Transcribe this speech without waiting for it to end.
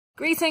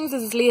Greetings,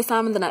 this is Leah,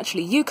 Salmon, the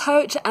Naturally You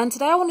coach, and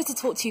today I wanted to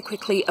talk to you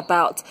quickly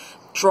about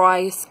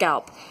dry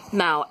scalp.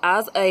 Now,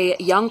 as a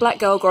young black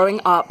girl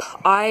growing up,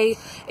 I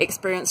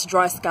experienced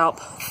dry scalp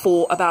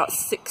for about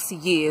 6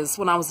 years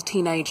when I was a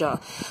teenager,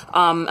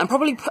 and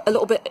probably a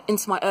little bit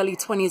into my early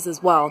 20s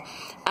as well.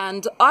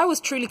 And I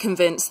was truly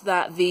convinced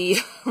that the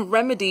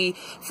remedy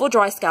for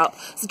dry scalp,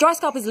 so dry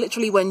scalp is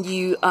literally when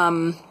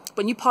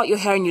you part your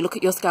hair and you look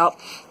at your scalp,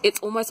 it's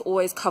almost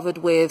always covered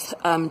with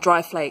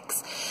dry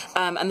flakes.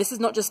 And this is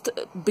not just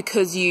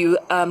because you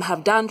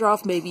have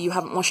dandruff, maybe you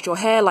haven't washed your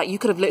hair. Like, you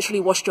could have literally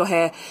washed your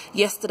hair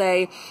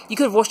yesterday, you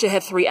could have washed your hair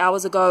 3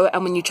 hours ago,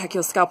 and when you check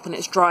your scalp and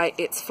it's dry,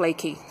 it's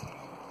flaky.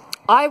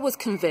 I was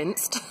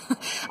convinced,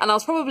 and I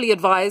was probably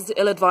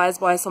ill-advised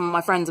by some of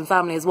my friends and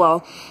family as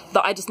well,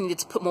 that I just needed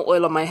to put more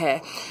oil on my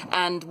hair.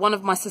 And one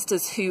of my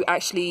sisters, who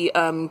actually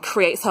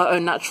creates her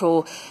own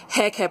natural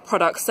hair care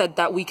products, said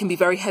that we can be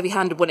very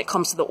heavy-handed when it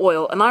comes to the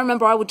oil. And I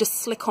remember I would just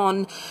slick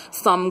on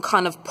some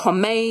kind of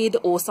pomade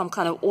or some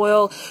kind of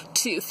oil,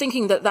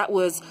 thinking that that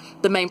was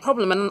the main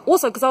problem. And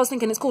also because I was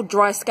thinking it's called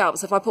dry scalp,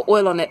 so if I put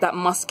oil on it, that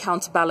must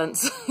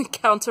counteract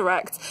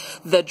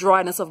the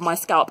dryness of my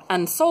scalp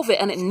and solve it,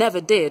 and it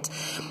never did.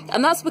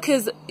 And that's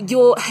because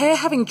your hair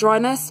having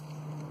dryness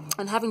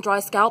and having dry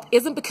scalp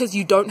isn't because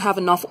you don't have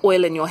enough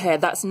oil in your hair.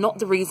 That's not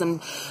the reason.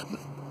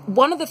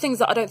 One of the things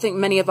that I don't think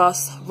many of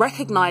us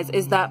recognize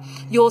is that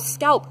your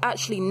scalp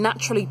actually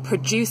naturally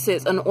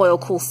produces an oil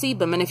called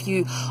sebum. And if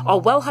you are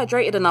well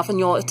hydrated enough and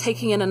you're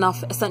taking in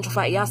enough essential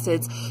fatty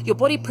acids, your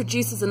body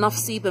produces enough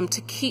sebum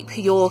to keep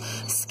your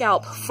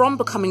scalp from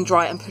becoming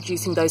dry and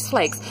producing those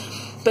flakes.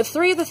 But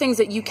three of the things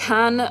that you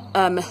can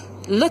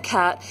look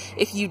at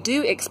if you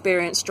do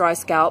experience dry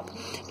scalp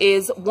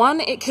is,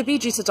 one, it could be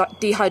due to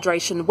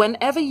dehydration.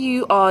 Whenever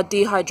you are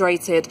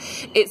dehydrated,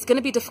 it's going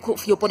to be difficult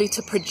for your body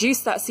to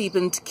produce that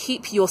sebum to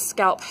keep your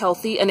scalp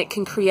healthy, and it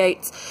can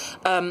create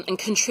and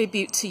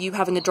contribute to you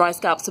having a dry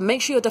scalp. So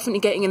make sure you're definitely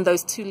getting in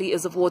those 2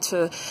 liters of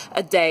water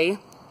a day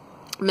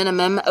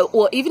minimum,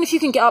 or even if you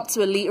can get up to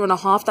 1.5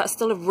 liters, that's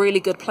still a really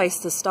good place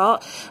to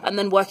start, and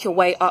then work your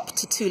way up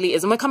to 2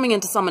 liters. And we're coming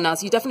into summer now,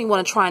 so you definitely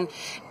want to try and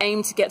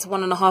aim to get to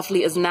 1.5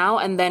 liters now,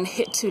 and then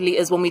hit 2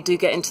 liters when we do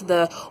get into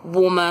the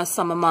warmer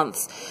summer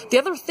months. The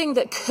other thing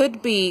that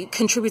could be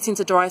contributing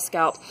to dry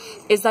scalp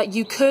is that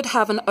you could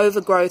have an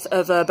overgrowth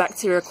of a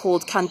bacteria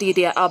called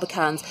Candida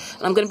albicans,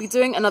 and I'm going to be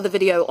doing another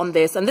video on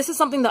this. And this is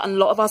something that a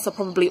lot of us are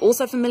probably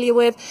also familiar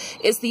with.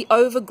 It's the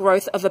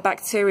overgrowth of a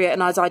bacteria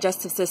in our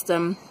digestive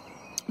system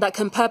that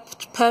can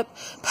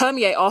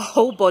permeate our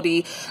whole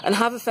body and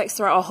have effects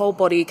throughout our whole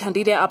body.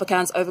 Candida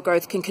albicans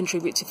overgrowth can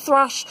contribute to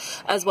thrush,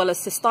 as well as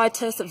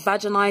cystitis,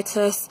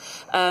 vaginitis.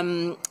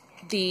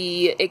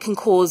 It can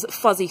cause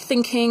fuzzy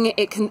thinking.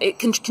 It can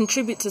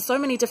contribute to so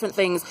many different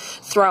things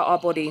throughout our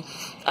body,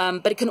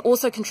 but it can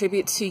also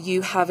contribute to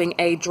you having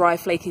a dry,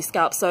 flaky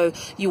scalp. So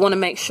you want to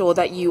make sure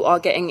that you are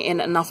getting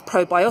in enough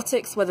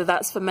probiotics, whether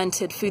that's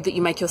fermented food that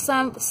you make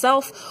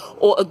yourself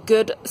or a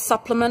good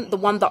supplement. The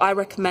one that I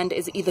recommend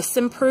is either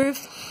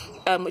Simprove,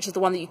 which is the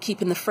one that you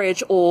keep in the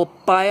fridge, or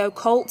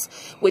BioCult,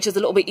 which is a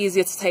little bit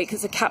easier to take.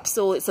 It's a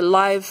capsule. It's a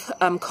live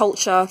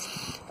culture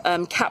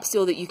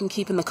capsule that you can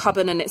keep in the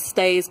cupboard, and it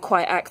stays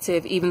quite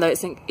active even though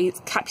it's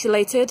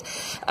encapsulated.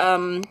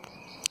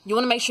 You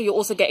want to make sure you're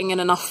also getting in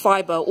enough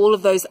fiber, all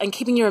of those, and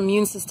keeping your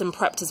immune system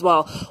prepped as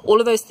well.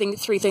 All of those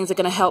three things are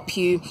going to help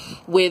you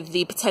with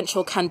the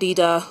potential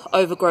candida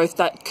overgrowth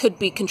that could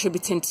be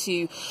contributing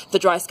to the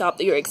dry scalp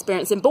that you're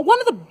experiencing. But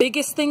one of the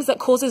biggest things that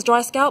causes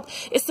dry scalp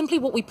is simply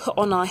what we put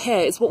on our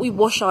hair. It's what we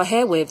wash our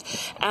hair with.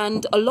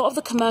 And a lot of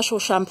the commercial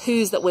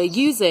shampoos that we're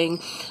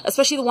using,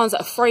 especially the ones that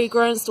are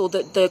fragranced or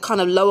the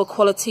kind of lower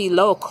quality,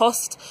 lower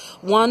cost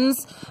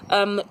ones,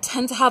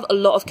 tend to have a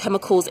lot of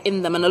chemicals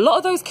in them. And a lot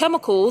of those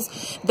chemicals,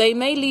 they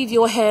may leave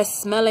your hair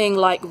smelling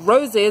like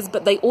roses,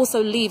 but they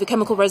also leave a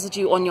chemical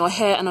residue on your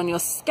hair and on your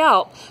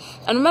scalp.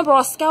 And remember,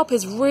 our scalp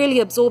is really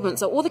absorbent,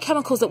 so all the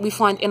chemicals that we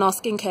find in our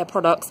skincare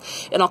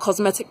products, in our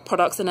cosmetic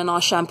products, and in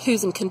our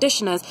shampoos and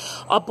conditioners,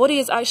 our body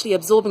is actually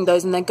absorbing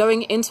those, and they're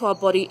going into our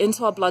body,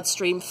 into our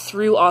bloodstream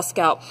through our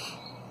scalp.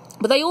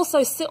 But they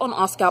also sit on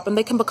our scalp, and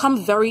they can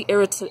become very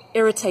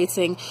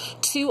irritating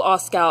to our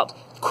scalp,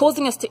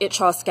 causing us to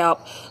itch our scalp,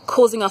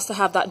 causing us to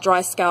have that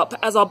dry scalp,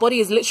 as our body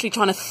is literally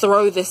trying to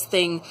throw this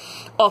thing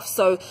off.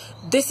 So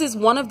this is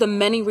one of the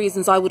many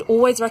reasons I would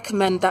always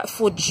recommend that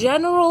for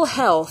general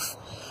health,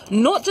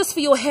 not just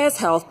for your hair's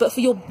health, but for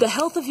the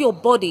health of your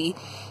body,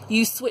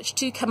 you switch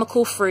to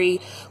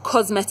chemical-free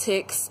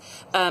cosmetics,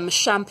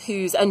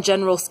 shampoos, and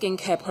general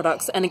skincare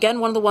products. And again,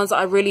 one of the ones that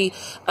I really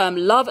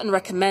love and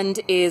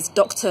recommend is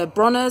Dr.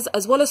 Bronner's,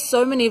 as well as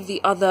so many of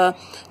the other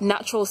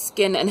natural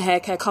skin and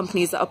hair care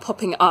companies that are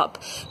popping up,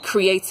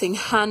 creating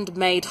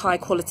handmade,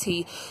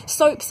 high-quality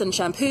soaps and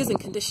shampoos and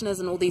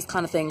conditioners and all these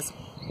kind of things.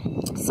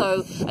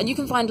 So, and you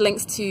can find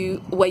links to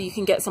where you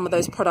can get some of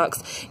those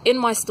products in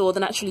my store,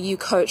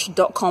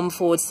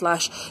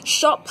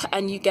 thenaturallyyoucoach.com/shop,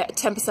 and you get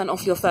 10%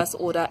 off your first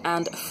order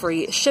and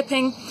free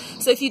shipping.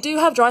 So if you do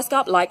have dry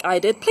scalp like I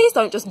did, please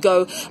don't just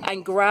go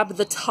and grab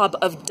the tub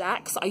of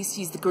Dax. I used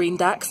to use the green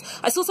Dax.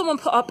 I saw someone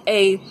put up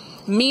a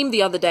meme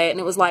the other day and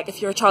it was like,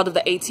 if you're a child of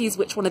the 80s,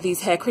 which one of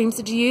these hair creams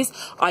did you use?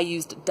 I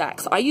used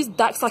Dax. I used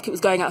Dax like it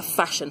was going out of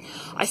fashion.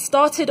 I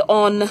started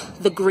on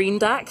the green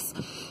Dax.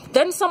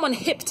 Then someone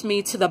hipped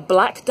me to the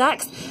black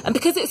Dax, and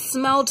because it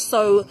smelled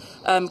so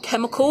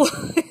chemical,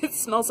 it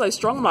smelled so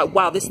strong, I'm like,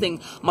 wow, this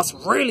thing must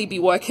really be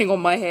working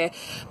on my hair.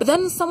 But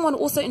then someone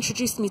also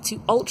introduced me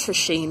to Ultra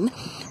Sheen,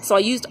 so I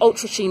used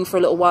Ultra Sheen for a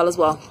little while as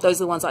well. Those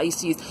are the ones I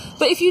used to use.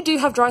 But if you do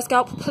have dry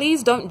scalp,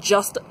 please don't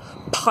just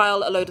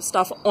pile a load of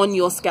stuff on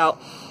your scalp,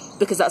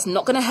 because that's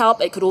not going to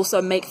help. It could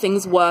also make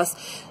things worse.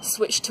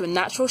 Switch to a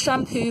natural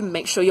shampoo,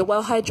 make sure you're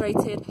well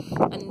hydrated,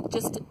 and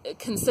just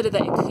consider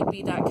that it could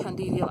be that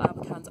Candida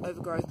albicans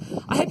overgrowth.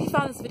 I hope you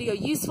found this video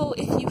useful.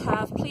 If you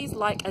have, please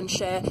like and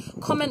share,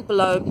 comment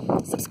below,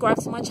 subscribe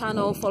to my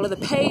channel, follow the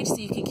page so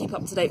you can keep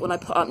up to date when I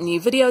put up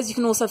new videos. You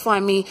can also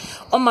find me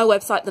on my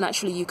website,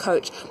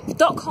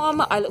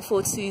 thenaturallyyoucoach.com. I look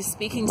forward to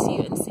speaking to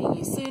you and seeing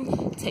you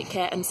soon. Take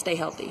care and stay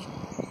healthy.